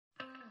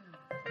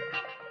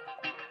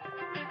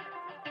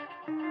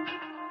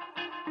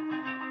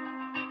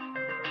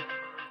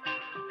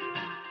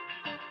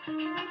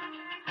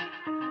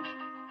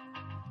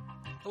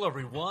Hello,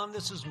 everyone.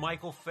 This is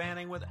Michael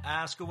Fanning with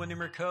Ask a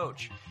Windermere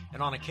Coach.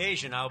 And on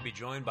occasion, I'll be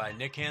joined by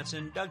Nick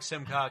Hansen, Doug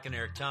Simcock, and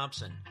Eric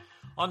Thompson.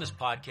 On this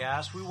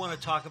podcast, we want to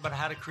talk about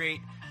how to create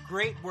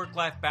great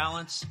work-life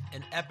balance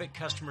and epic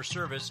customer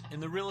service in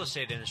the real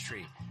estate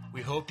industry.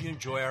 We hope you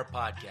enjoy our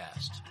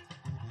podcast.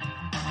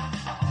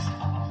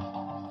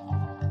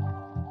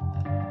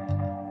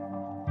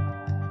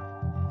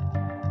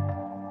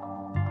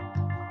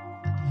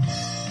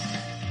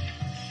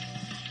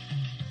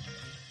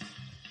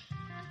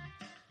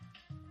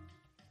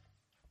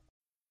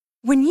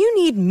 When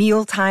you need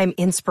mealtime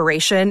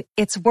inspiration,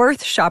 it's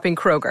worth shopping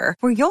Kroger,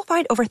 where you'll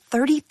find over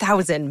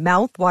 30,000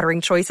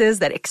 mouth-watering choices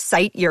that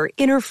excite your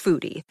inner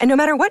foodie. And no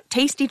matter what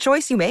tasty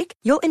choice you make,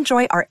 you'll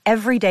enjoy our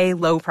everyday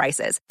low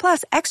prices,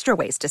 plus extra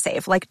ways to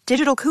save, like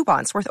digital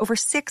coupons worth over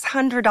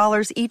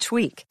 $600 each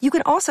week. You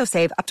can also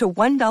save up to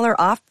 $1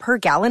 off per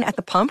gallon at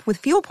the pump with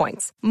fuel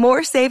points.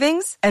 More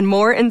savings and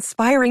more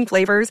inspiring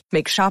flavors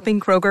make shopping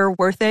Kroger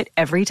worth it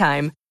every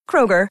time.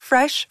 Kroger,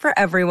 fresh for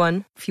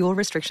everyone. Fuel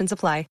restrictions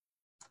apply.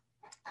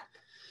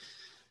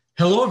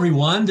 Hello,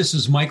 everyone. This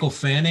is Michael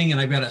Fanning,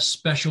 and I've got a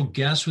special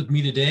guest with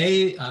me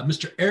today,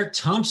 Mr. Eric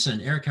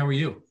Thompson. Eric, how are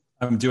you?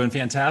 I'm doing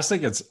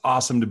fantastic. It's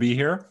awesome to be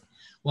here.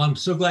 Well, I'm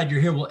so glad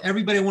you're here. Well,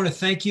 everybody, I want to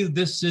thank you.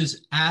 This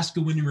is Ask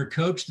a Windermere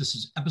Coach. This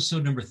is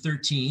episode number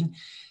 13.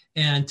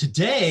 And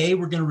today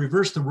we're going to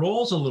reverse the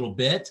roles a little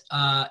bit.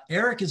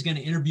 Eric is going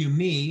to interview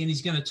me, and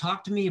he's going to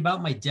talk to me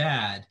about my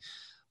dad.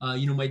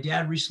 My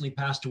dad recently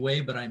passed away,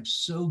 but I'm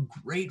so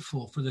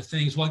grateful for the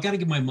things. Well, I got to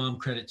give my mom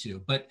credit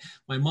too, but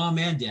my mom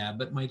and dad,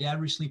 but my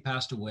dad recently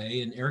passed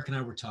away, and Eric and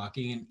I were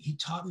talking, and he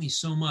taught me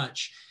so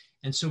much.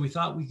 And so we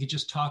thought we could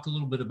just talk a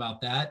little bit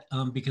about that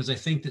because I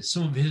think that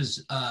some of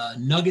his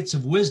nuggets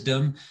of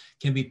wisdom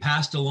can be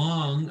passed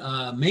along.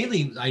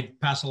 Mainly, I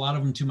pass a lot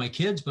of them to my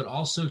kids, but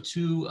also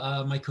to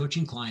my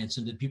coaching clients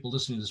and to people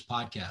listening to this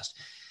podcast.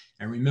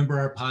 And remember,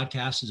 our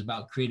podcast is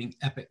about creating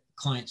epic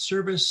client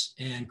service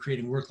and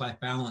creating work-life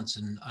balance.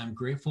 And I'm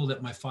grateful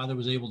that my father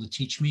was able to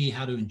teach me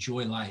how to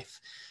enjoy life.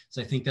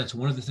 So I think that's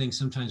one of the things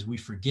sometimes we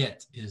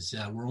forget is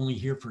we're only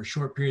here for a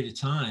short period of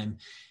time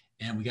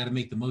and we got to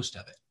make the most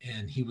of it.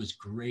 And he was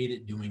great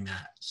at doing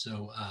that.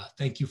 So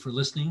thank you for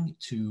listening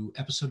to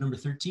episode number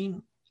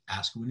 13,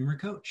 Ask a Windermere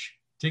Coach.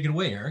 Take it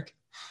away, Eric.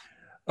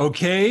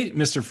 Okay,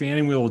 Mr.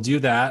 Fanning, we will do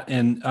that.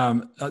 And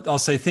I'll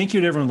say thank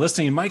you to everyone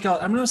listening. And Mike,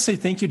 I'm going to say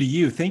thank you to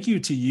you. Thank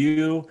you to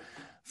you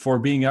for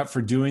being up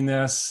for doing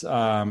this.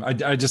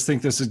 I just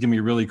think this is going to be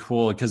really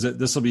cool because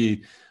this will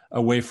be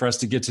a way for us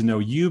to get to know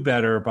you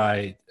better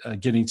by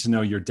getting to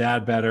know your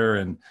dad better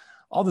and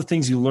all the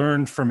things you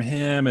learned from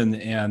him and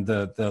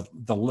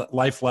the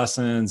life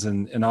lessons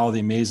and all the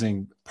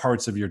amazing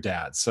parts of your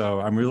dad.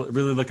 So I'm really,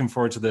 really looking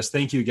forward to this.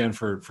 Thank you again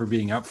for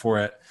being up for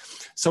it.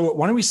 So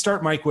why don't we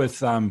start, Mike,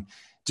 with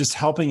just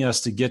helping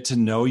us to get to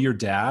know your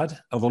dad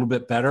a little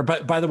bit better.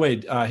 But by the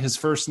way, his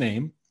first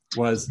name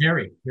was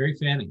Harry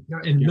Fanning,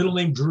 and middle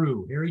name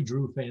Drew, Harry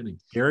Drew Fanning.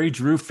 Harry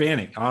Drew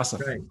Fanning.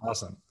 Awesome. Right.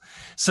 Awesome.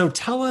 So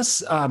tell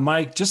us,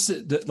 Mike,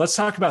 let's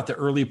talk about the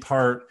early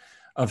part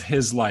of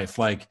his life.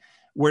 Like,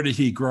 where did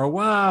he grow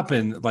up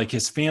and like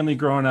his family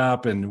growing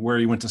up and where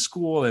he went to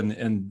school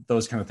and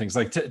those kind of things.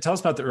 Like, tell us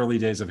about the early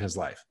days of his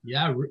life.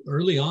 Yeah.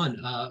 Early on,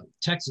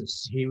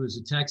 Texas. He was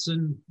a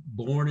Texan,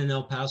 born in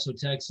El Paso,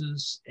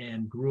 Texas,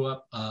 and grew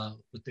up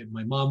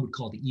my mom would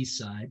call the East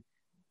Side.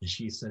 And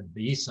she said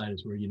the East Side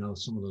is where,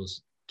 some of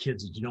those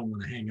kids that you don't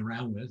want to hang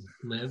around with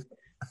live.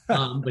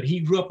 But he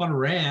grew up on a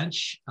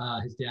ranch.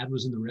 His dad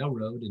was in the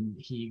railroad and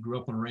he grew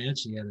up on a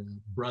ranch. He had a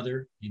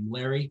brother named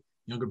Larry,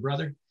 younger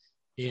brother.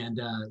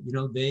 And,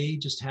 they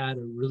just had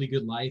a really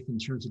good life in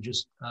terms of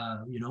just,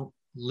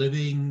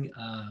 living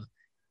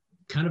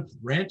kind of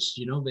ranch.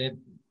 They had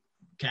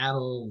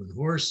cattle and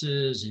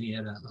horses, and he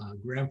had a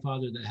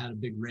grandfather that had a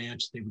big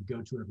ranch they would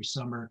go to every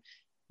summer.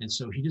 And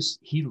so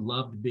he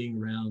loved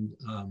being around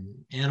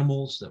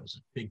animals. That was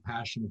a big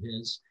passion of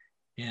his.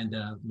 And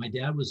my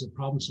dad was a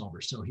problem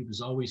solver. So he was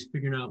always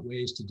figuring out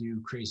ways to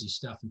do crazy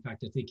stuff. In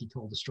fact, I think he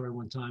told the story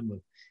one time of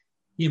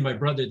he and my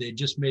brother, they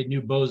just made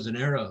new bows and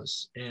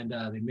arrows, and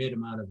they made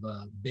them out of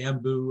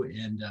bamboo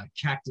and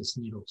cactus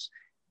needles.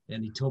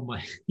 And he told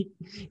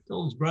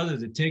his brother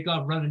to take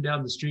off running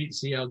down the street and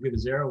see how good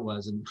his arrow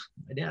was. And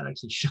my dad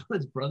actually shot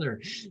his brother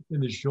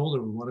in the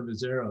shoulder with one of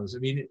his arrows. I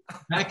mean,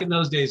 back in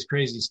those days,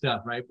 crazy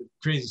stuff, right? But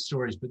crazy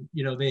stories. But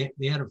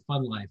they had a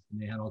fun life,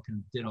 and they did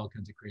all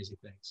kinds of crazy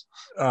things.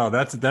 Oh,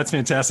 that's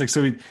fantastic.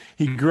 So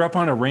he grew up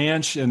on a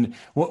ranch, and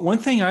one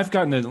thing I've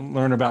gotten to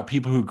learn about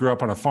people who grew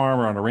up on a farm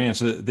or on a ranch,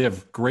 they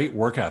have great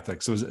work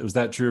ethics. So was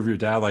that true of your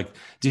dad? Like,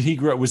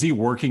 was he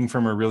working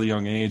from a really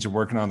young age and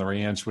working on the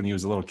ranch when he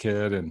was a little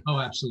kid? And oh,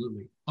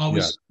 absolutely.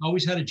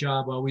 Always had a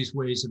job, always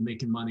ways of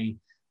making money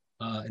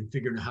and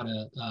figuring out how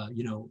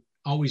to,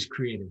 always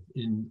creative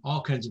in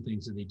all kinds of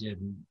things that they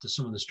did. And to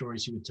some of the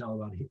stories he would tell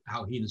about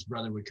how he and his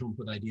brother would come up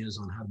with ideas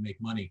on how to make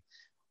money,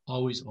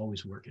 always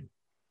working.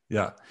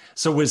 Yeah.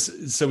 So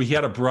he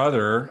had a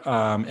brother,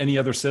 any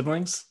other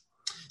siblings?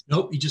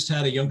 Nope, he just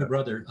had a younger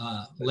brother,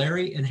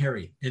 Larry and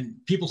Harry. And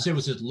people say,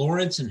 was it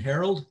Lawrence and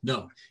Harold? No,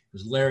 it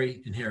was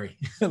Larry and Harry.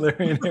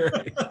 Larry and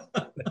Harry.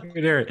 Larry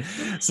and Harry.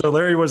 So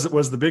Larry was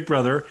the big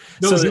brother.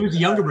 No, so he was the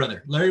younger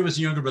brother. Larry was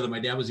the younger brother.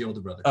 My dad was the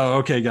older brother. Oh,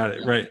 okay, got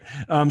it. Right.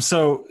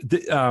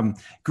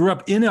 Grew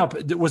up in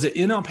was it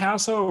in El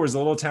Paso, or was it a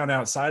little town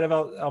outside of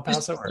El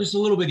Paso? Just a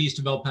little bit east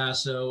of El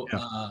Paso.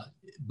 Yeah.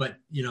 But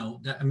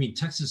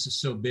Texas is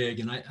so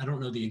big, and I don't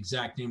know the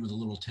exact name of the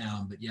little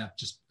town, but yeah,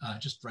 just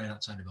right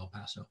outside of El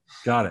Paso.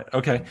 Got it.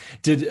 Okay.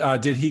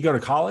 Did he go to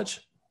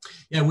college?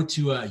 Yeah, I went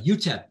to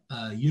UTEP,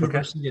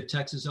 University of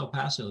Texas, El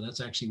Paso. That's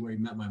actually where he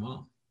met my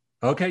mom.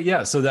 Okay.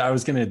 Yeah. So I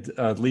was going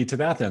to lead to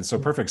that then. So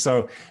perfect.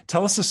 So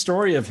tell us the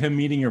story of him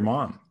meeting your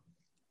mom.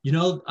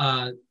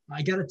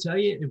 I got to tell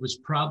you, it was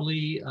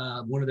probably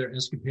one of their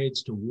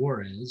escapades to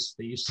Juarez.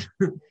 They used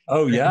to.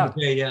 Oh yeah.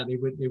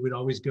 They would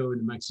always go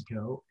into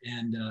Mexico,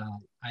 and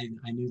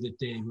I knew that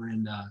they were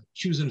in.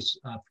 She was in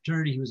a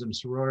fraternity. He was in a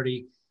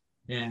sorority,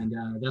 and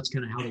that's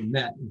kind of how they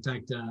met. In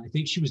fact, I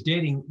think she was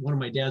dating one of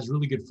my dad's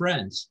really good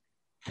friends,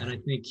 and I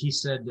think he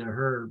said to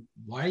her,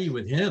 "Why are you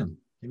with him?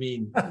 I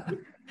mean,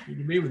 you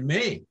can be with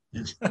me."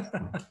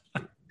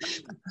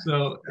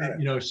 So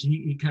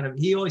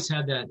he always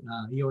had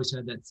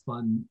that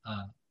fun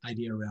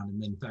idea around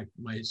him. In fact,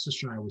 my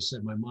sister and I always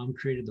said my mom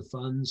created the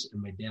funds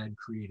and my dad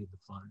created the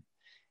fun.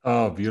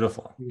 Oh,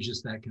 beautiful. He was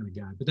just that kind of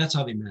guy. But that's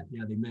how they met.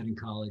 Yeah, they met in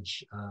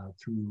college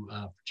through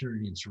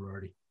fraternity and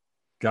sorority.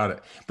 Got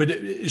it. But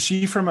is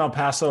she from El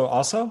Paso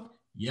also?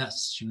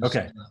 Yes, she was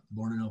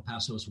born in El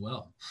Paso as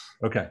well.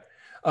 Okay.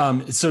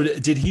 So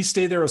did he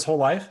stay there his whole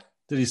life?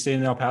 Did he stay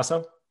in El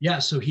Paso? Yeah,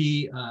 so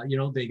he,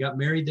 they got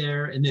married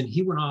there, and then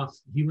he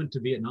went to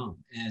Vietnam,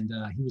 and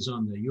he was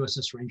on the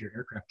USS Ranger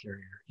aircraft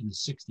carrier in the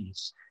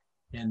 60s.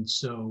 And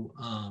so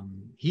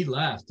he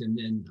left, and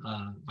then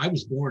I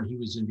was born, he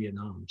was in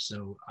Vietnam.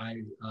 So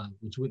I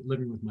was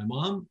living with my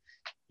mom,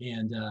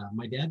 and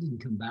my dad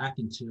didn't come back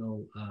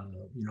until,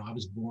 I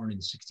was born in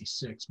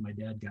 66. My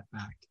dad got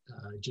back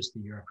just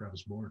the year after I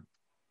was born.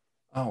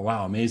 Oh,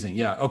 wow. Amazing.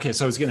 Yeah. Okay.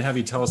 So I was going to have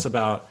you tell us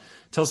about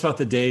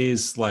the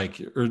days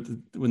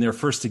when they were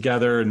first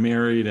together and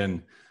married,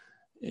 and,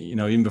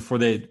 even before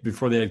they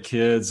had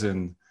kids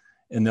and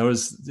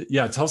those,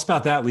 tell us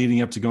about that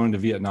leading up to going to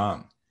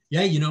Vietnam.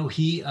 Yeah.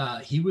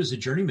 He was a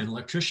journeyman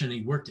electrician.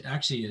 He worked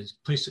actually at a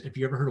place, if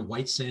you ever heard of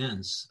White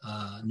Sands,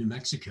 New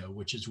Mexico,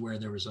 which is where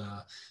there was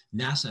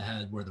NASA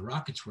had where the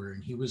rockets were.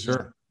 And he was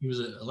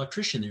an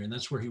electrician there, and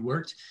that's where he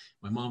worked.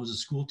 My mom was a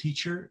school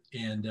teacher,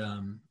 and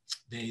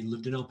they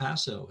lived in El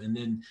Paso. And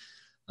then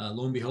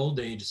lo and behold,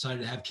 they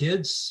decided to have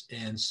kids.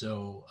 And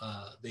so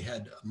they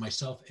had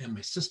myself and my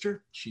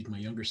sister. She's my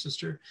younger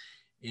sister.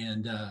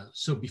 And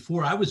so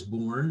before I was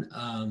born,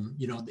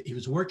 he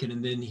was working,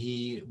 and then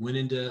he went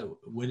into,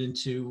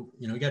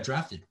 he got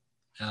drafted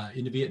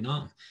into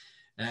Vietnam,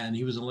 and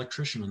he was an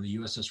electrician on the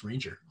USS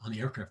Ranger on the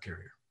aircraft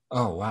carrier.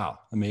 Oh, wow.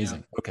 Amazing.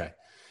 Yeah. Okay.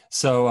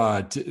 So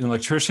an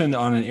electrician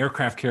on an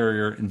aircraft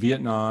carrier in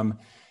Vietnam,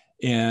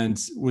 and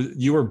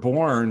you were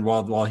born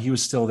while he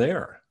was still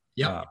there.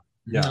 Yeah.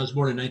 I was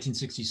born in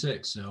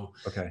 1966. So,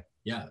 okay.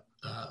 Yeah.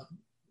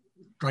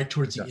 Right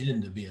towards the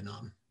end of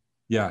Vietnam.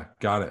 Yeah.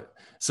 Got it.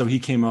 So he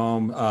came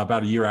home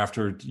about a year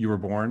after you were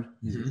born.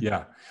 Mm-hmm.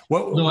 Yeah.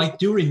 No, I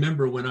do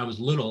remember when I was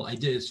little,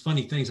 it's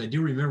funny things. I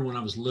do remember when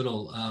I was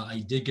little,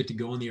 I did get to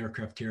go on the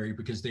aircraft carrier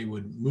because they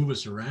would move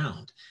us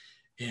around.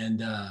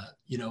 And,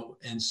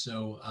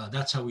 so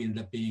that's how we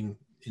ended up being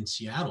in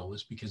Seattle,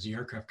 was because the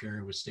aircraft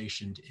carrier was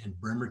stationed in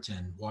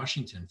Bremerton,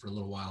 Washington for a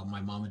little while.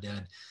 My mom and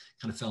dad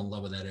kind of fell in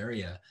love with that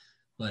area.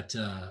 But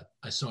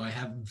so I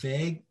have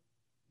vague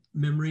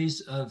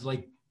memories of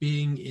like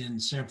being in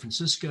San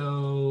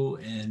Francisco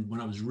and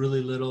when I was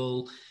really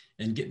little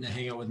and getting to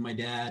hang out with my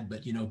dad,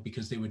 but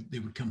because they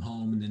would come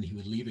home and then he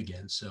would leave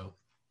again. So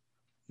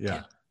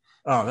yeah.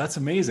 Oh, that's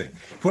amazing.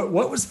 What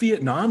was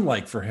Vietnam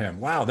like for him?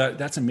 Wow,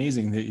 that's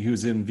amazing that he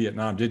was in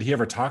Vietnam. Did he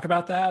ever talk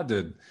about that?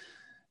 Did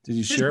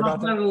you share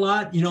about that? A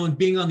lot, and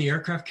being on the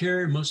aircraft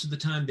carrier, most of the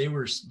time they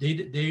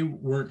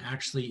weren't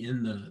actually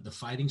in the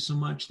fighting so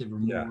much. They were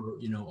more,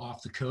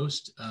 off the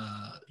coast,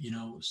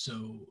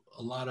 so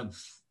a lot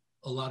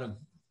of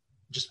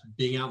just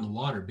being out in the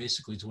water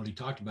basically is what he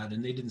talked about.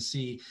 And they didn't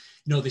see,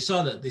 they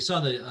saw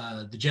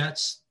the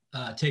jets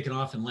taking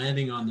off and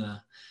landing on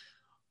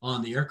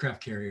the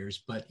aircraft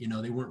carriers, but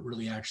they weren't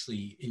really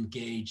actually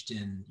engaged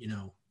in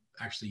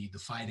actually the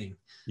fighting.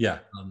 Yeah.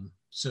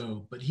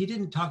 But he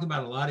didn't talk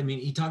about a lot. I mean,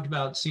 he talked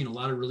about seeing a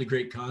lot of really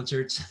great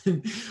concerts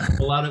and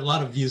a lot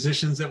of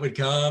musicians that would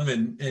come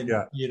and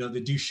they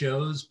do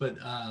shows, but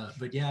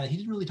yeah, he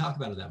didn't really talk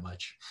about it that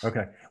much.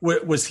 Okay.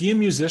 Was he a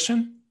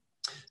musician?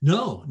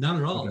 No, not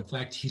at all. Okay. In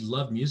fact, he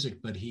loved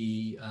music, but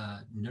he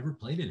never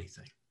played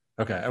anything.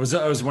 Okay. I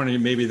was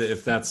wondering maybe that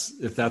if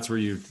that's where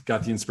you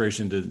got the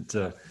inspiration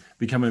to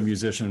become a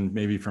musician,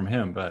 maybe from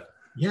him, but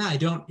yeah, I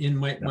don't.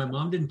 My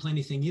mom didn't play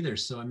anything either,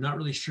 so I'm not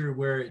really sure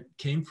where it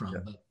came from.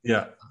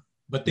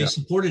 But they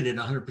supported it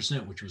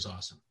 100%, which was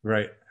awesome.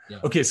 Right. Yeah.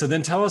 Okay, so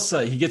then tell us.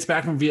 He gets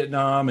back from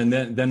Vietnam, and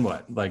then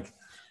what?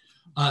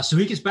 So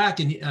he gets back,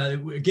 and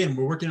again,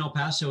 we're working in El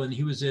Paso, and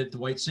he was at the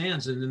White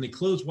Sands, and then they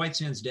closed White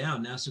Sands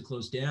down. NASA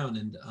closed down,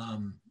 and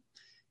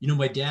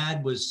my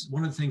dad was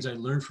one of the things I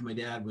learned from my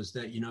dad was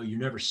that you're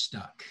never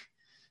stuck.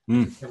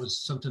 That was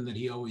something that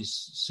he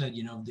always said.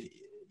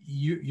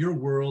 Your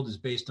world is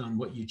based on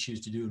what you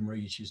choose to do and where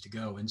you choose to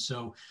go. And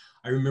so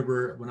I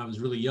remember when I was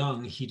really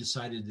young, he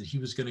decided that he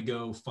was going to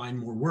go find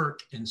more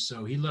work, and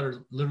so he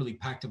literally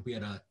packed up. We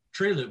had a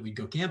trailer that we'd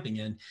go camping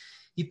in.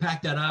 He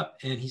packed that up,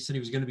 and he said he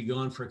was going to be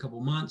gone for a couple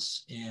of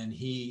months. And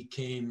he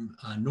came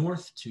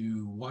north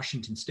to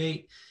Washington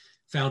State,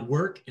 found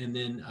work, and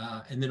then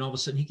all of a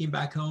sudden he came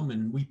back home,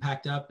 and we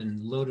packed up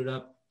and loaded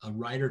up a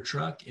Ryder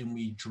truck, and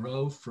we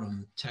drove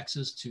from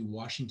Texas to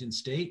Washington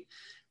State,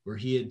 where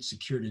he had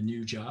secured a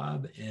new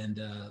job, and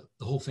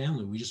the whole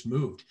family, we just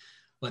moved.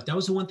 But that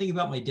was the one thing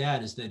about my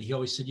dad, is that he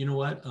always said, you know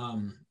what,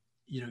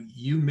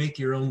 you make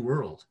your own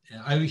world.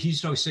 He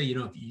used to always say,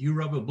 if you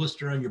rub a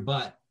blister on your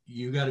butt,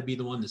 you got to be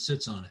the one that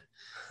sits on it.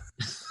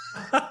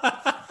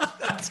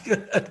 That's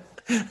good.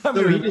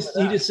 So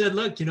he just said,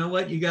 look, you know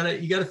what, you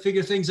gotta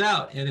figure things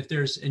out. And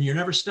and you're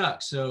never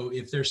stuck. So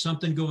if there's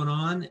something going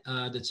on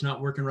that's not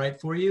working right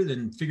for you,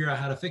 then figure out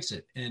how to fix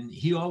it. And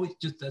he always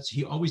did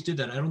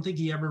that. I don't think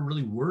he ever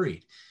really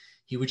worried.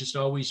 He would just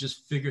always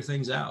just figure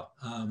things out.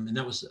 And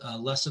that was a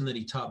lesson that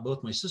he taught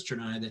both my sister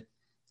and I, that,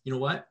 you know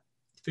what,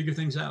 figure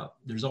things out.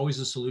 There's always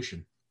a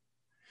solution.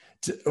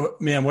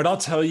 Man, what I'll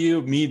tell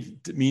you, me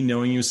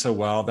knowing you so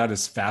well, that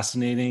is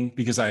fascinating,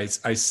 because I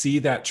see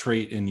that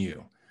trait in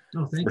you.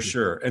 Oh, thank you. For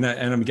sure. And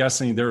I'm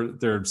guessing there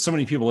are so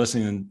many people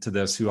listening to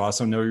this who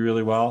also know you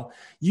really well.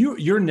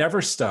 You're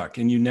never stuck,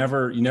 and you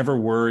never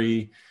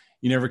worry,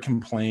 you never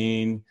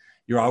complain.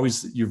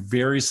 You're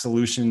very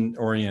solution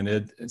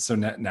oriented. And so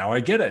now I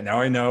get it. Now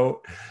I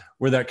know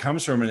where that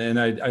comes from. And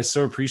I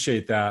so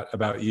appreciate that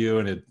about you.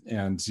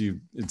 And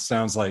it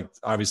sounds like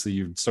obviously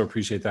you so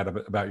appreciate that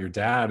about your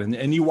dad,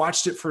 and you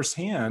watched it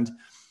firsthand.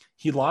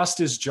 He lost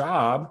his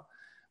job,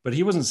 but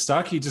he wasn't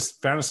stuck. He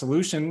just found a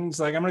solution. He's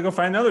like, I'm going to go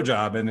find another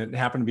job. And it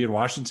happened to be in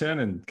Washington,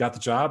 and got the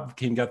job,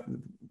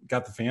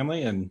 got the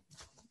family, and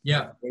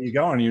there you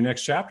go on your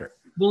next chapter.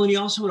 Well, and he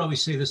also would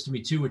always say this to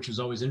me too, which was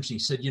always interesting. He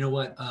said, you know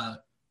what,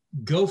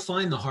 go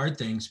find the hard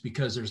things,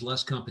 because there's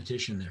less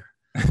competition there.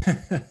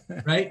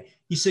 Right?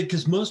 He said,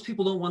 because most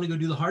people don't want to go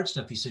do the hard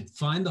stuff. He said,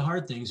 find the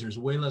hard things. There's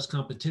way less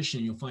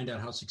competition. You'll find out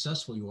how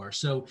successful you are.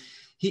 So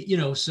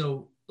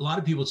so a lot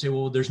of people would say,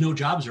 well, there's no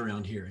jobs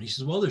around here. And he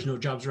says, well, there's no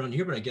jobs around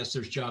here, but I guess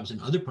there's jobs in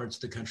other parts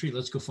of the country.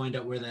 Let's go find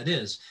out where that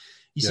is.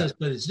 He says,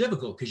 but it's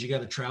difficult, because you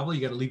got to travel.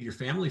 You got to leave your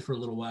family for a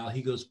little while.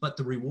 He goes, but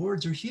the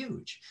rewards are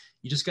huge.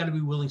 You just got to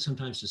be willing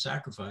sometimes to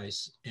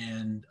sacrifice.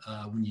 And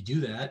when you do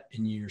that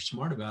and you're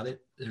smart about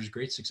it, there's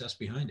great success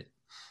behind it.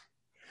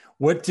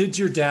 What did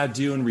your dad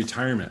do in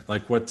retirement?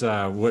 Like what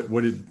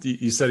did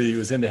you said he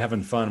was into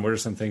having fun? What are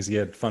some things he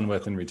had fun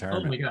with in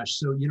retirement? Oh my gosh.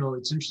 So,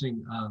 it's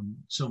interesting.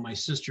 So my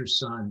sister's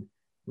son,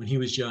 when he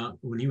was young,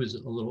 when he was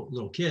a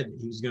little kid,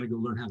 he was going to go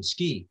learn how to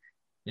ski.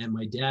 And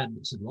my dad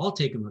said, well, I'll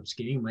take him up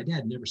skiing. My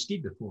dad never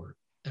skied before.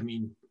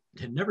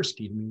 Had never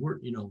skied. We're,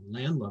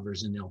 land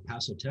lovers in El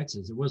Paso,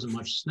 Texas. There wasn't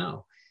much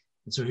snow.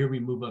 And so here we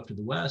move up to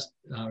the west,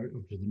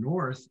 to the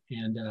north.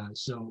 And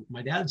so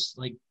my dad's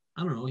like,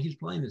 I don't know, he's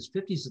probably in his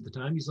 50s at the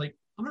time. He's like,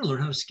 I'm going to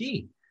learn how to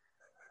ski.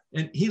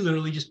 And he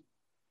literally just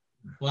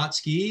bought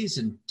skis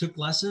and took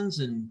lessons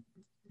and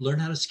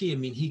learned how to ski.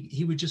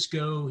 He would just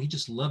go, he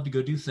just loved to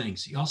go do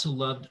things. He also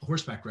loved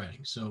horseback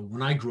riding. So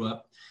when I grew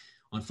up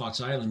on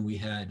Fox Island, we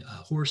had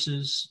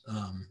horses,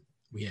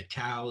 we had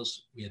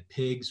cows, we had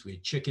pigs, we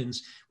had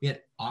chickens, we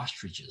had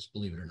ostriches,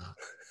 believe it or not.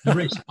 He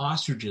raised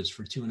ostriches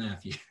for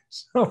 2.5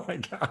 years. Oh my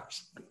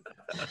gosh.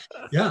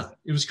 Yeah,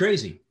 it was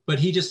crazy. But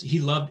he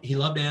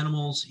loved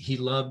animals. He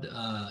loved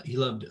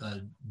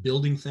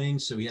building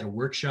things. So he had a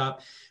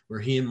workshop where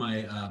he and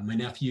my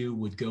nephew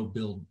would go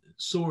build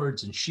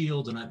swords and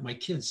shields. And my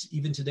kids,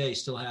 even today,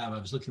 still have. I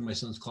was looking at my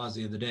son's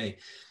closet the other day,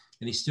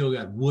 and he still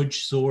got wood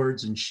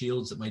swords and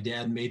shields that my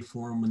dad made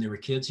for him when they were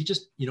kids. He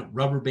just,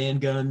 rubber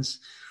band guns,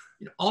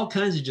 all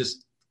kinds of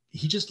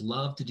he just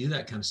loved to do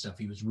that kind of stuff.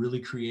 He was really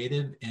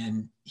creative,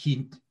 and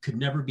he could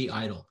never be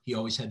idle. He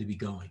always had to be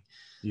going.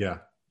 Yeah.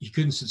 He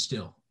couldn't sit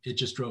still. It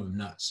just drove him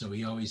nuts. So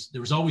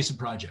there was always a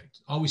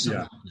project, always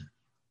something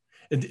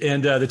happening.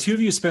 And the two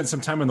of you spent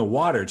some time in the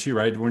water too,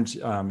 right?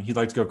 He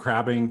liked to go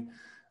crabbing.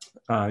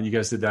 You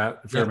guys did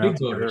that a fair amount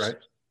together, right?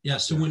 Yeah.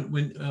 So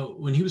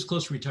when he was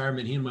close to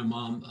retirement, he and my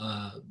mom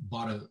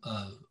bought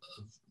a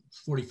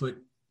 40-foot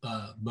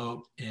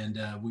boat, and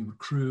we would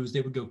cruise.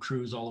 They would go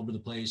cruise all over the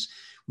place.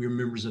 We were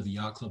members of the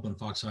yacht club on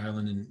Fox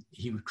Island, and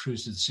he would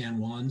cruise to the San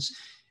Juans.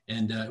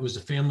 And it was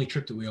a family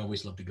trip that we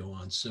always loved to go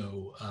on.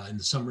 So in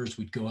the summers,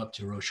 we'd go up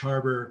to Roche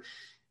Harbor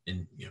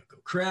and go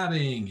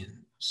crabbing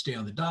and stay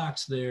on the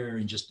docks there.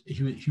 And just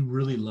he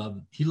really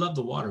loved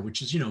the water,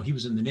 which is, he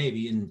was in the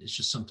Navy, and it's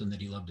just something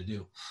that he loved to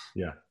do.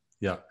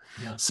 Yeah.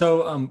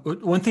 So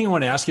one thing I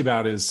want to ask you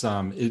about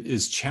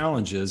is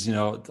challenges.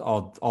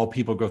 All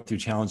people go through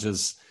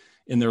challenges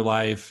in their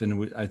life,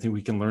 and I think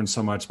we can learn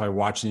so much by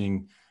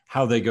watching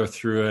how they go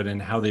through it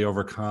and how they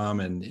overcome.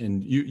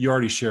 And you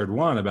already shared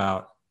one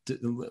about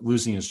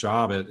losing his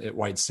job at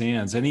White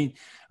Sands. Are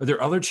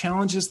there other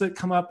challenges that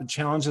come up,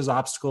 challenges,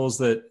 obstacles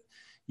that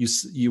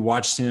you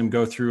watched him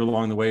go through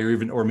along the way,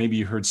 or maybe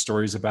you heard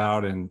stories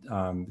about, and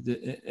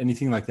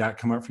anything like that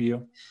come up for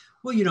you?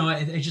 Well,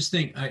 I just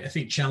think, I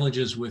think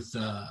challenges with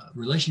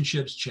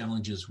relationships,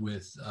 challenges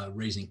with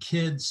raising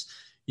kids.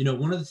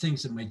 One of the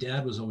things that my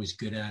dad was always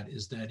good at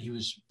is that he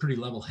was pretty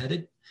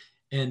level-headed.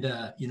 And,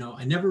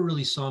 I never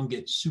really saw him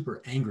get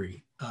super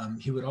angry.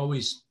 He would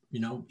always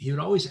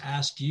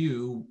ask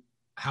you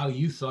how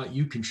you thought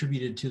you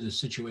contributed to the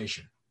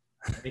situation.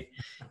 Right?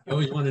 You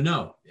always want to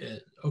know,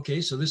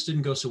 okay, so this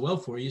didn't go so well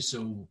for you.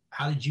 So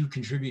how did you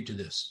contribute to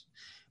this?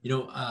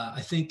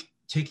 I think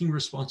taking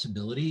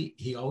responsibility,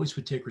 he always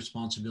would take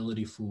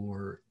responsibility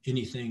for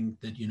anything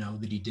that,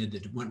 that he did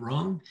that went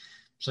wrong.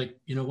 It's like,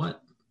 you know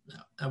what?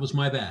 That was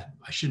my bad.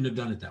 I shouldn't have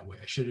done it that way.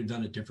 I should have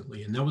done it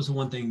differently. And that was the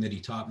one thing that he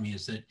taught me,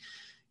 is that,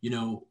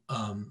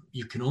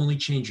 you can only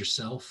change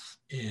yourself.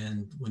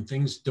 And when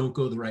things don't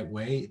go the right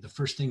way, the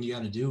first thing you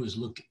got to do is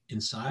look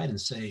inside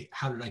and say,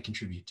 how did I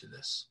contribute to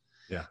this?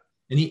 Yeah.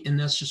 And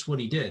that's just what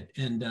he did.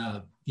 And,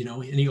 and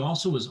he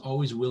also was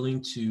always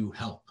willing to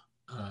help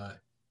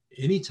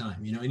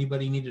anytime,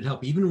 anybody needed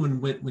help,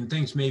 even when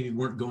things maybe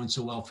weren't going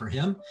so well for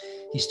him,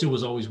 he still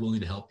was always willing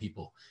to help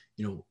people.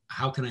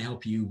 How can I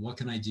help you? What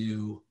can I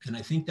do? And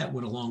I think that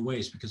went a long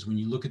ways, because when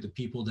you look at the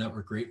people that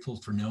were grateful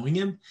for knowing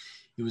him,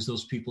 it was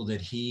those people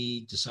that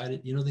he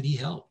decided, that he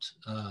helped.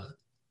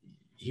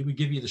 He would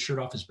give you the shirt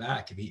off his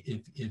back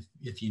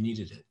if you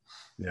needed it.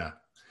 Yeah.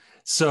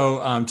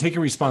 So taking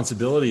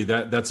responsibility,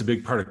 that's a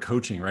big part of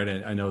coaching,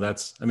 right? I know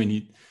that's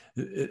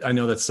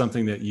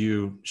something that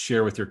you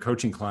share with your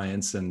coaching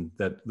clients, and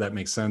that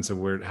makes sense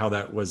of how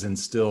that was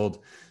instilled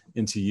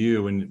into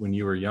you when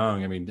you were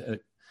young.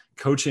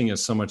 Coaching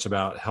is so much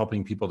about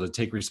helping people to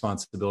take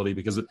responsibility,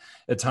 because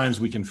at times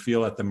we can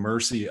feel at the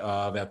mercy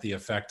at the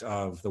effect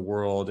of the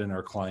world and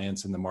our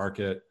clients and the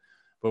market,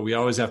 but we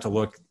always have to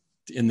look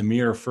in the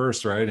mirror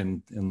first, right?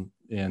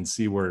 And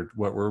see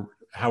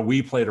how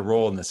we played a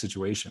role in the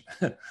situation.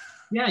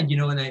 Yeah.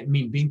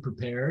 And being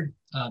prepared,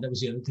 that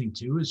was the other thing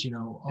too, is,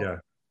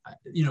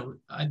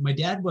 my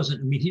dad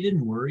wasn't, he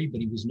didn't worry,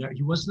 but he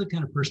wasn't the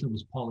kind of person that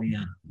was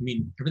Pollyanna.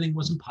 Everything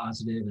wasn't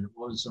positive and it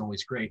wasn't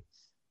always great,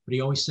 but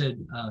he always said,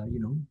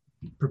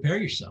 prepare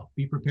yourself,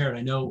 be prepared.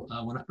 I know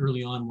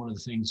early on, one of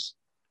the things,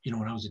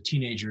 when I was a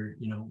teenager,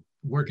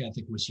 work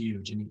ethic was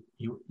huge, and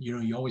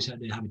you always had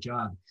to have a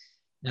job.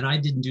 And I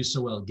didn't do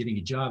so well at getting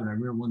a job. And I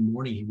remember one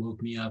morning he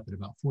woke me up at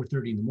about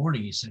 4:30 in the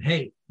morning. He said,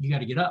 "Hey, you got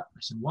to get up." I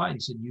said, "Why?" He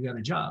said, "You got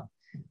a job."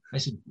 I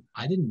said,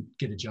 "I didn't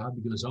get a job."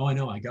 He goes, "Oh, I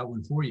know. I got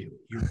one for you.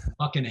 You're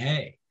fucking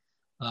hay.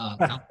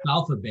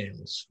 Alfalfa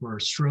bales for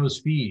Stroh's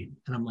feed."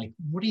 And I'm like,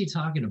 "What are you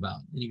talking about?"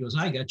 And he goes,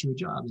 "I got you a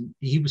job." And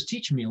he was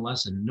teaching me a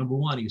lesson. Number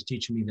one, he was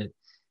teaching me that,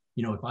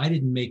 if I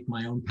didn't make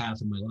my own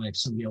path in my life,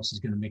 somebody else is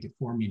going to make it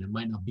for me, and it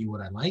might not be what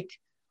I like.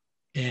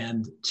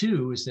 And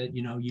two is that,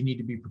 you need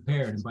to be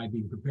prepared. And by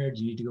being prepared,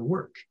 you need to go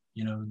work.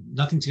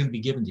 Nothing's going to be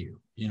given to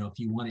you. If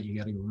you want it, you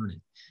got to go earn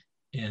it.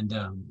 And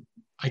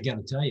I got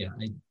to tell you,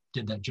 I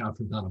did that job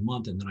for about a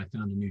month, and then I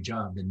found a new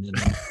job, and then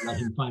I let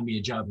him find me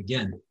a job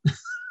again.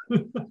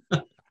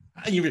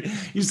 You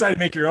decided to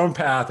make your own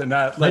path and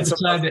not let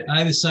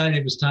I decided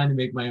it was time to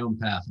make my own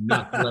path, and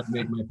not to let him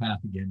make my path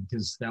again,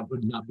 because that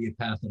would not be a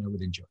path that I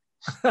would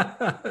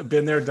enjoy.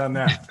 Been there, done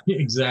that.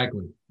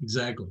 Exactly.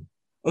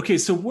 Okay,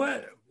 so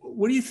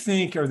what do you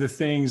think are the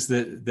things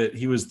that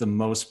he was the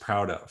most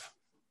proud of?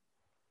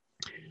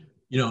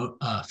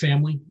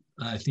 Family.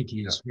 I think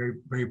he is very,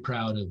 very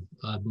proud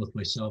of both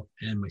myself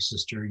and my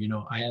sister.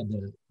 I had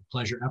the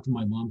pleasure, after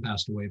my mom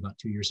passed away about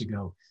 2 years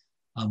ago,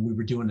 we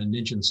were doing a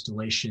ninja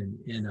installation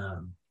in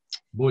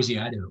Boise,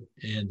 Idaho.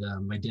 And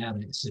my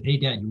dad, I said, "Hey,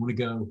 Dad, you want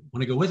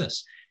to go with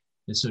us?"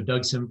 And so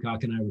Doug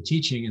Simcock and I were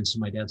teaching. And so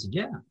my dad said,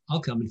 "Yeah,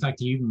 I'll come." In fact,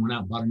 he even went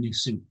out and bought a new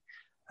suit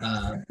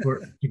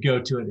to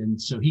go to it.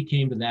 And so he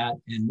came to that.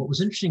 And what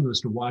was interesting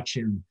was to watch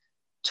him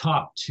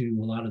talk to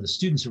a lot of the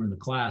students who were in the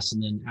class.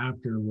 And then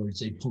afterwards,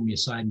 they'd pull me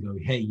aside and go,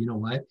 "Hey, you know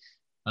what?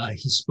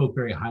 He spoke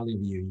very highly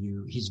of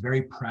you. He's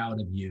very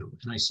proud of you."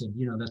 And I said,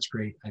 "That's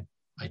great.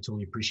 I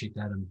totally appreciate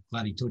that. I'm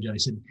glad he told you." I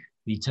said,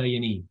 "Did he tell you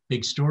any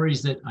big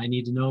stories that I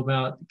need to know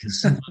about?"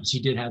 Because sometimes he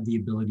did have the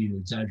ability to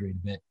exaggerate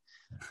a bit.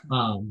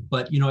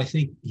 But, I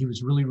think he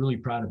was really, really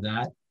proud of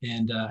that.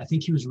 And I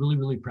think he was really,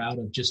 really proud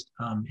of just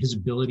his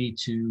ability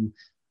to,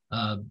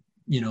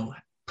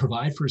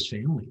 provide for his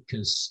family,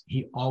 because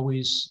he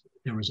always,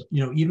 there was,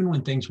 even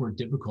when things were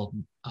difficult,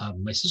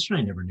 my sister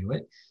and I never knew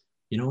it,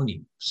 and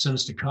he sent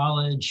us to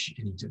college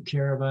and he took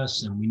care of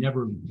us, and we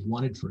never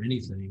wanted for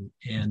anything.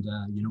 And,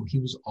 he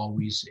was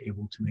always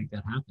able to make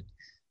that happen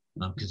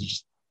because he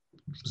just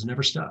was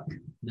never stuck,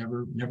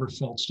 never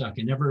felt stuck.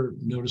 I never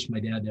noticed my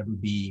dad ever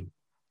be,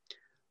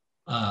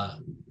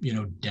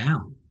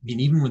 down.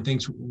 Even when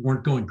things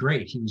weren't going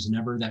great, he was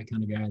never that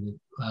kind of guy that,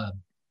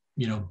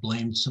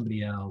 blamed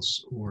somebody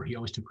else, or he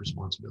always took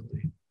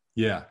responsibility.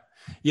 Yeah.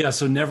 Yeah.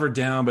 So never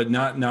down, but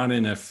not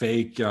in a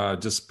fake,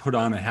 just put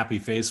on a happy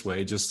face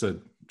way, just a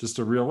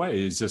real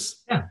way. He's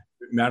just Yeah.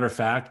 matter of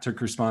fact, took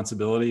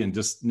responsibility and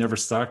just never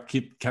stuck,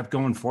 kept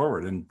going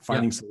forward and Yep.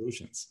 finding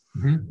solutions.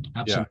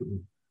 Absolutely.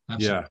 Yeah.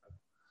 Absolutely.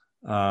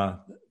 Yeah.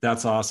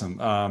 That's awesome.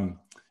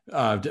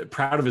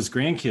 Proud of his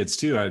grandkids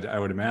too, I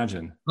would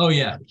imagine. Oh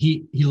yeah.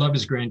 He loved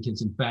his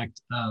grandkids. In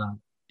fact,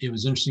 it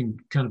was interesting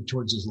kind of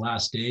towards his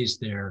last days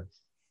there.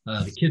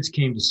 The kids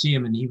came to see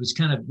him and he was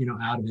kind of,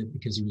 out of it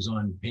because he was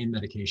on pain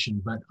medication.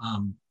 But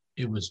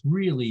it was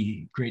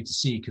really great to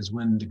see because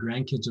when the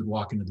grandkids would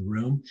walk into the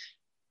room,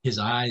 his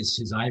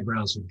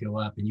eyebrows would go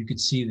up and you could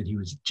see that he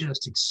was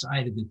just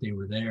excited that they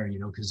were there,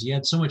 because he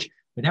had so much,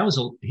 but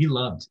he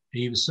loved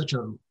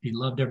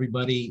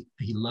everybody.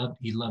 He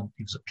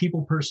was a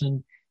people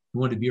person. He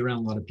wanted to be around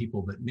a lot of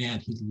people, but man,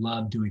 he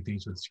loved doing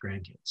things with his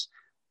grandkids,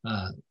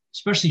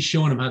 especially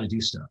showing them how to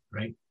do stuff,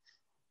 right?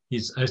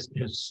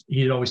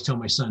 He'd always tell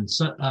my son,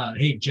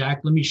 hey, Jack,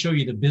 let me show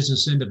you the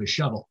business end of a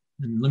shovel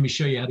and let me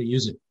show you how to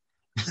use it.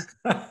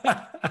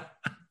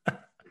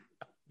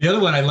 The other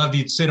one I loved,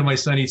 he'd say to my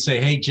son, he'd say,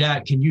 hey,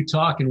 Jack, can you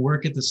talk and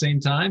work at the same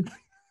time?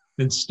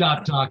 Then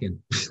stop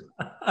talking.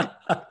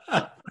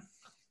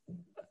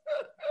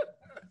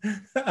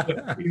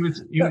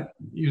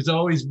 he was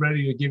always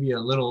ready to give you a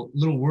little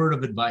word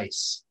of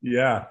advice.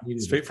 Yeah.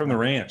 Straight from the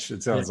ranch,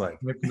 it sounds like.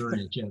 Straight from the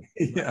ranch,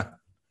 yeah.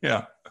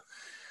 Yeah.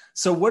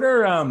 So what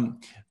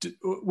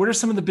are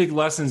some of the big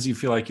lessons you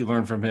feel like you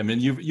learned from him?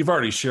 And you've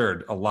already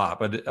shared a lot,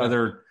 but are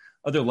there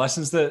other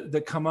lessons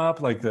that come up,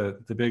 like the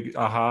big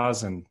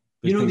ahas and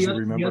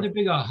the other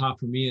big aha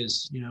for me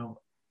is,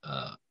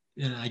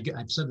 and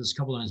I've said this a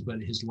couple of times, but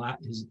his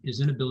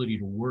inability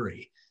to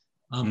worry.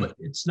 But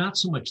it's not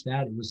so much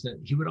that, it was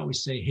that he would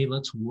always say, hey,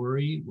 let's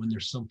worry when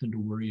there's something to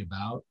worry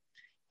about.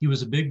 He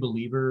was a big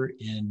believer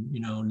in,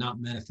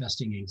 not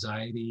manifesting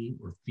anxiety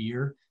or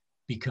fear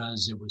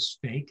because it was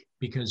fake,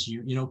 because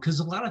because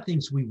a lot of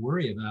things we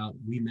worry about,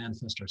 we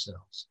manifest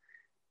ourselves.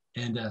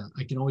 And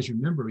I can always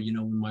remember,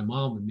 when my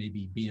mom would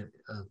maybe be a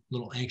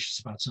little anxious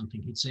about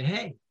something, he'd say,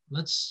 hey,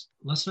 let's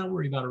not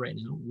worry about it right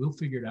now. We'll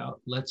figure it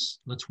out. Let's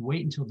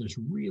wait until there's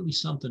really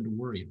something to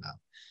worry about.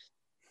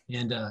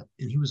 And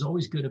he was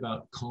always good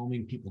about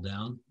calming people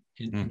down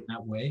in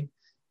that way.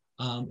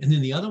 And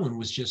then the other one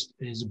was just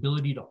his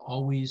ability to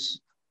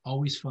always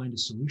find a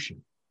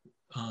solution.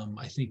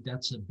 I think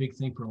that's a big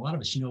thing for a lot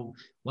of us. A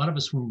lot of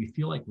us, when we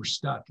feel like we're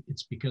stuck,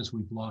 it's because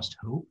we've lost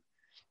hope,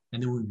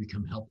 and then we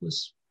become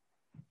helpless.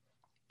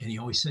 And he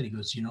always said, he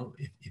goes,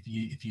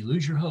 if you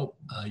lose your hope,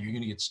 you're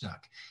going to get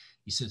stuck.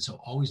 He said, so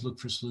always look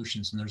for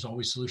solutions, and there's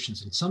always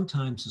solutions. And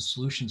sometimes the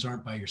solutions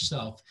aren't by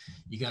yourself.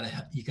 You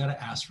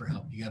gotta ask for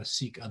help. You gotta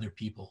seek other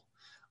people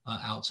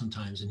out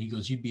sometimes. And he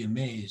goes, you'd be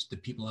amazed the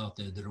people out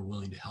there that are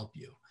willing to help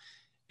you.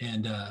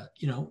 And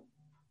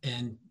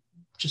and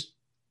just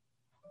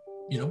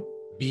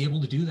be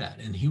able to do that.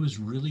 And he was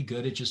really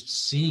good at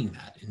just seeing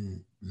that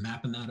and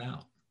mapping that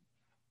out.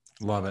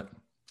 Love it.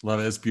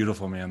 It's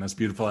beautiful, man. That's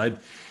beautiful.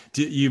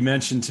 You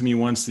mentioned to me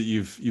once that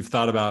you've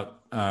thought about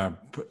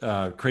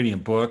creating a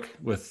book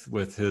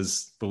with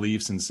his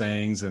beliefs and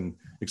sayings and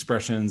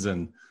expressions,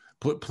 and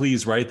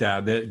please write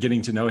that.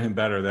 Getting to know him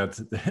better.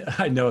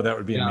 I know that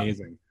would be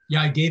amazing.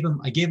 Yeah, I gave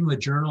him a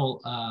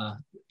journal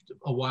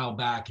a while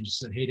back and just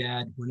said, hey,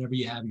 Dad, whenever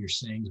you have your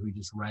sayings, we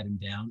just write them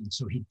down. And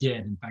so he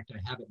did. In fact,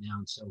 I have it now.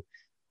 And so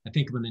I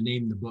think I'm going to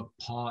name the book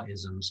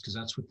Paw-isms, because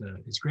that's what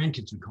his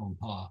grandkids would call him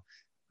Paw.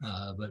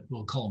 But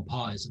we'll call them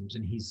Paw-isms,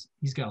 and he's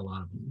got a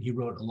lot of them. He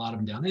wrote a lot of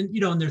them down, and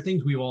and they're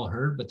things we've all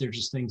heard, but they're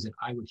just things that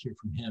I would hear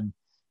from him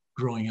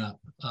growing up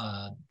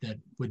that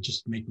would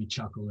just make me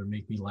chuckle or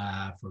make me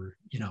laugh, or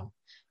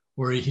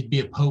or he'd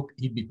be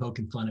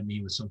poking fun at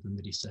me with something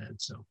that he said.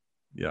 So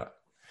yeah.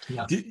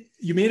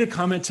 You made a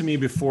comment to me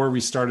before we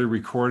started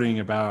recording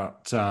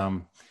about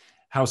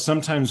how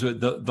sometimes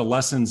the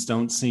lessons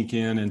don't sink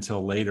in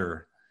until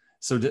later.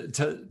 So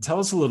tell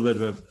us a little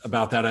bit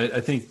about that. I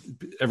think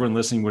everyone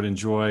listening would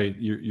enjoy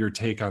your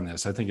take on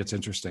this. I think it's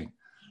interesting.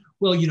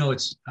 Well,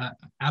 it's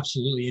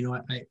absolutely,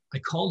 I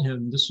called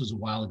him, this was a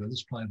while ago. This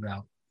was probably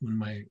about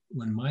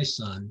when my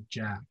son,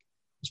 Jack,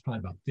 was probably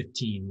about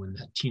 15, when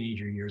that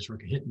teenager years were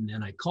hitting.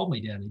 And I called my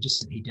dad and I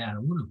just said, hey, Dad, I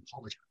want to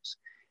apologize.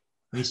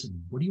 And he said,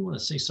 what do you want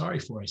to say sorry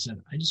for? I said,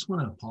 I just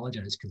want to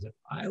apologize because if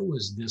I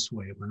was this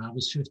way when I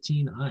was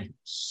 15, I'm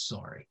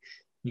sorry.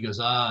 He goes,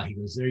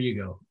 there you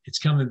go. It's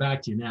coming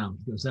back to you now.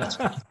 He goes, that's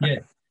what you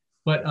did.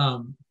 But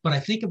I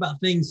think about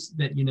things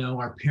that,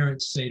 our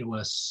parents say to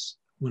us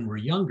when we're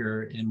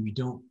younger, and we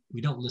don't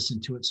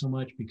listen to it so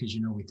much because,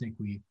 we think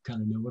we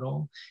kind of know it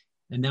all.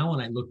 And now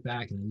when I look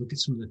back and I look at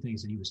some of the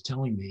things that he was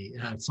telling me,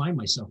 and I find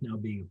myself now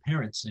being a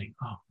parent saying,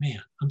 oh man,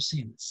 I'm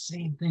saying the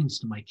same things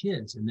to my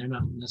kids and they're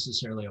not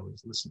necessarily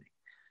always listening.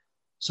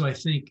 So I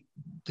think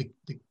the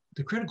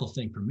critical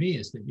thing for me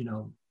is that,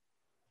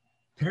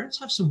 parents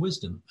have some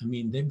wisdom. I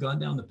mean, they've gone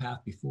down the path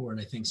before,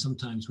 and I think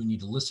sometimes we need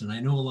to listen. I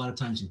know a lot of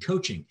times in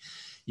coaching,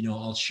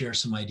 I'll share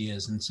some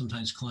ideas, and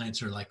sometimes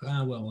clients are like,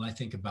 well, I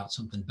think about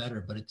something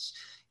better, but it's,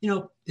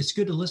 it's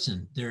good to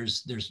listen.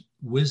 There's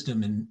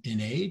wisdom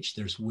in age.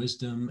 There's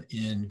wisdom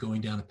in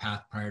going down a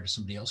path prior to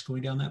somebody else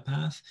going down that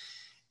path.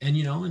 And,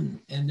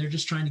 and they're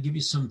just trying to give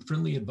you some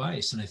friendly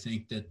advice. And I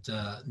think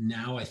that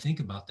now I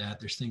think about that,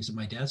 there's things that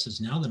my dad says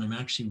now that I'm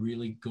actually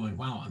really going,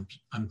 wow,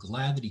 I'm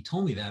glad that he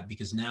told me that,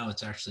 because now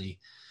it's actually,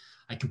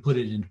 I can put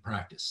it into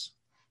practice.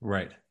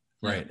 Right.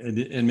 Right.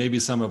 And maybe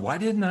some of, why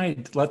didn't I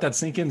let that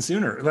sink in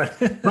sooner?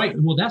 Right.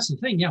 Well, that's the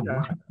thing. Yeah.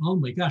 Why, oh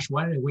my gosh,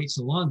 why did I wait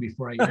so long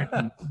before I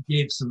actually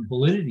gave some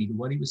validity to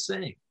what he was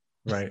saying?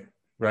 Right.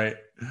 Right.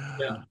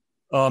 Yeah.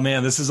 Oh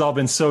man, this has all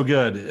been so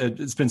good.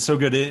 It's been so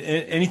good.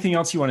 Anything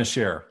else you want to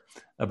share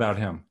about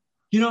him?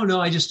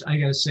 No, I got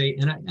to say,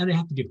 and I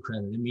have to give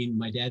credit. I mean,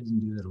 my dad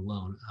didn't do that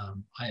alone.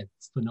 I had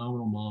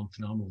phenomenal mom,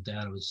 phenomenal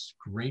dad. I was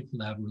grateful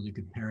to have really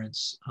good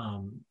parents.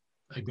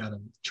 I've got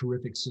a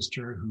terrific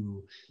sister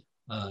who,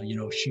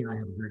 she and I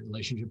have a great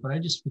relationship, but I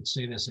just would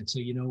say this. I'd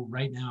say,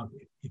 right now,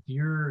 if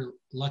you're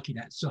lucky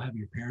to still have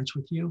your parents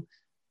with you,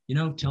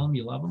 tell them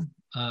you love them,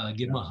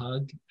 give them a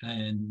hug,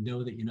 and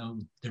know that,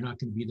 they're not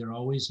going to be there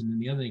always. And then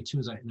the other thing too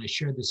is I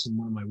shared this in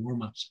one of my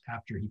warm-ups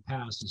after he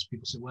passed, is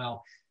people say,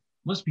 well,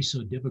 it must be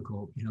so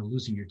difficult,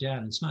 losing your dad.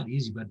 And it's not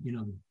easy, but,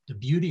 the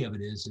beauty of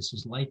it is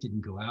his light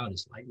didn't go out.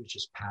 His light was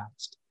just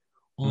passed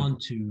on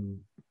to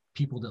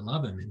people that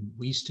love him. And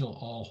we still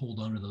all hold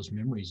on to those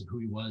memories of who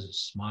he was, his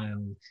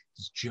smile,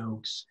 his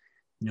jokes,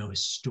 his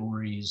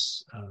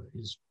stories,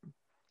 his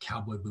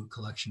cowboy boot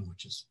collection,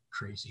 which is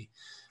crazy.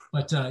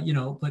 But,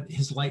 but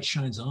his light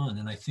shines on.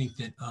 And I think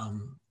that,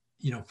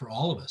 for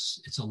all of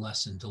us, it's a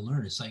lesson to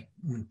learn. It's like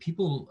when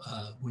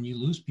you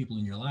lose people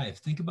in your life,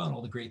 think about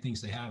all the great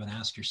things they have and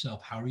ask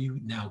yourself, how are you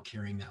now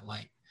carrying that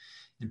light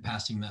and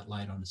passing that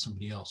light on to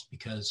somebody else?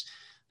 Because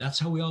that's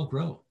how we all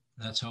grow.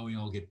 That's how we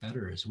all get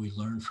better, as we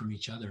learn from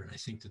each other. And I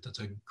think that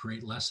that's a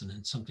great lesson,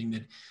 and something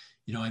that,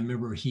 I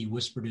remember he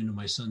whispered into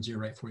my son's ear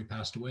right before he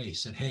passed away. He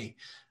said, hey,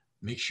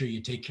 make sure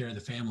you take care of the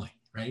family.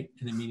 Right.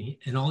 And I mean,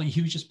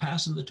 he was just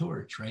passing the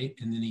torch. Right.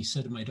 And then he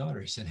said to my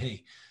daughter, he said,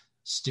 hey,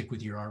 stick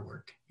with your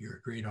artwork. You're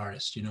a great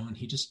artist, and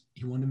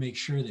he wanted to make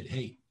sure that,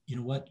 hey, you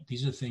know what,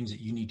 these are things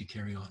that you need to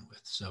carry on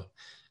with. So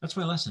that's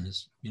my lesson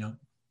is,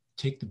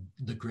 take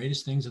the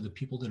greatest things of the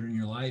people that are in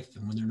your life.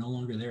 And when they're no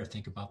longer there,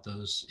 think about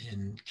those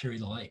and carry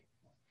the light.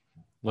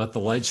 Let the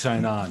light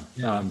shine on.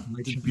 Yeah,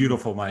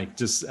 beautiful, Mike.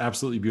 Just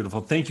absolutely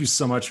beautiful. Thank you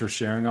so much for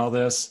sharing all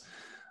this.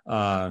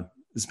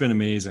 It's been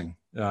amazing.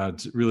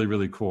 It's really,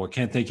 really cool. I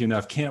can't thank you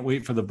enough. Can't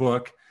wait for the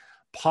book,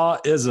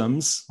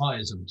 Paw-isms.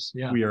 Paw-isms,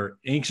 yeah. We are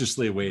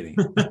anxiously awaiting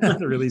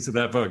the release of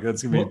that book.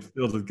 That's going to be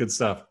filled with good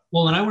stuff.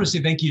 Well, and I want to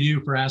say thank you to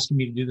you for asking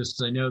me to do this,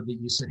 because I know that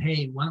you said,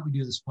 hey, why don't we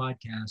do this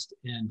podcast?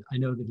 And I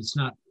know that it's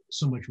not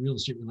so much real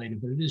estate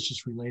related, but it is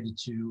just related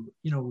to,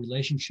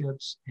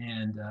 relationships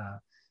and,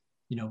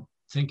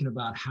 thinking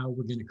about how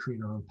we're going to create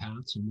our own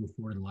paths and move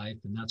forward in life.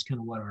 And that's kind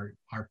of what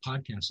our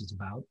podcast is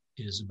about,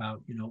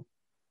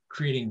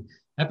 creating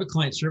epic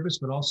client service,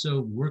 but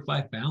also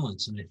work-life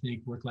balance. And I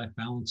think work-life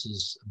balance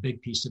is a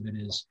big piece of it,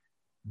 is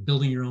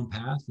building your own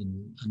path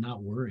and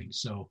not worrying.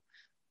 So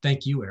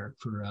thank you, Eric,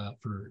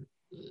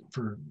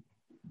 for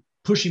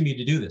pushing me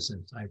to do this.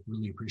 And I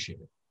really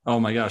appreciate it.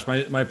 Oh my gosh,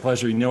 my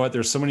pleasure. You know what?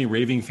 There's so many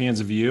raving fans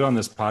of you on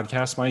this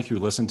podcast, Mike, who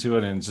listen to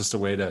it, and it's just a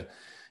way to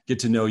get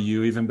to know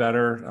you even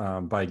better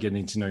by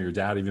getting to know your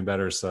dad even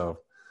better. So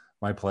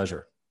my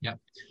pleasure. Yeah.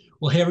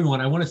 Well, hey, everyone,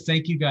 I want to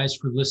thank you guys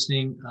for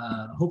listening.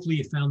 Hopefully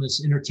you found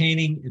this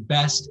entertaining at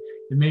best,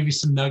 and maybe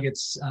some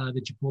nuggets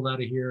that you pulled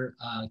out of here.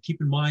 Keep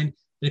in mind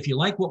that if you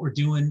like what we're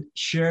doing,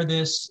 share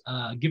this,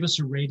 give us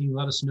a rating,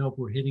 let us know if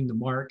we're hitting the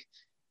mark.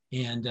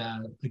 And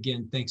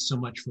again, thanks so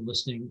much for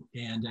listening.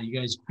 And you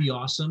guys be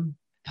awesome,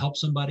 help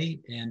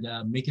somebody, and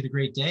make it a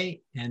great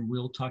day. And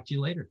we'll talk to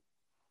you later.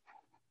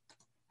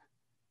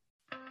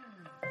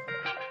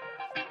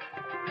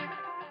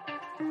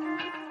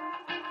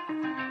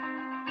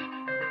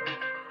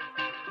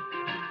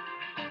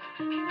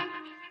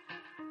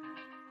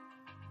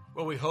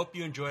 Well, we hope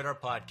you enjoyed our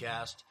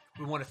podcast.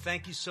 We want to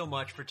thank you so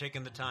much for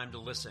taking the time to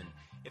listen.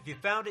 If you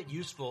found it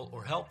useful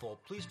or helpful,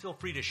 please feel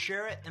free to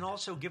share it and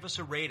also give us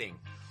a rating.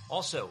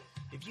 Also,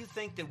 if you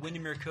think that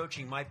Windermere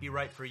Coaching might be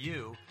right for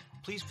you,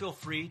 please feel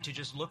free to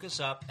just look us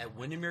up at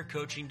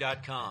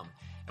windermerecoaching.com.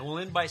 And we'll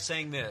end by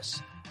saying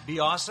this: be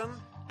awesome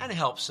and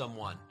help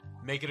someone.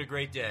 Make it a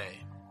great day.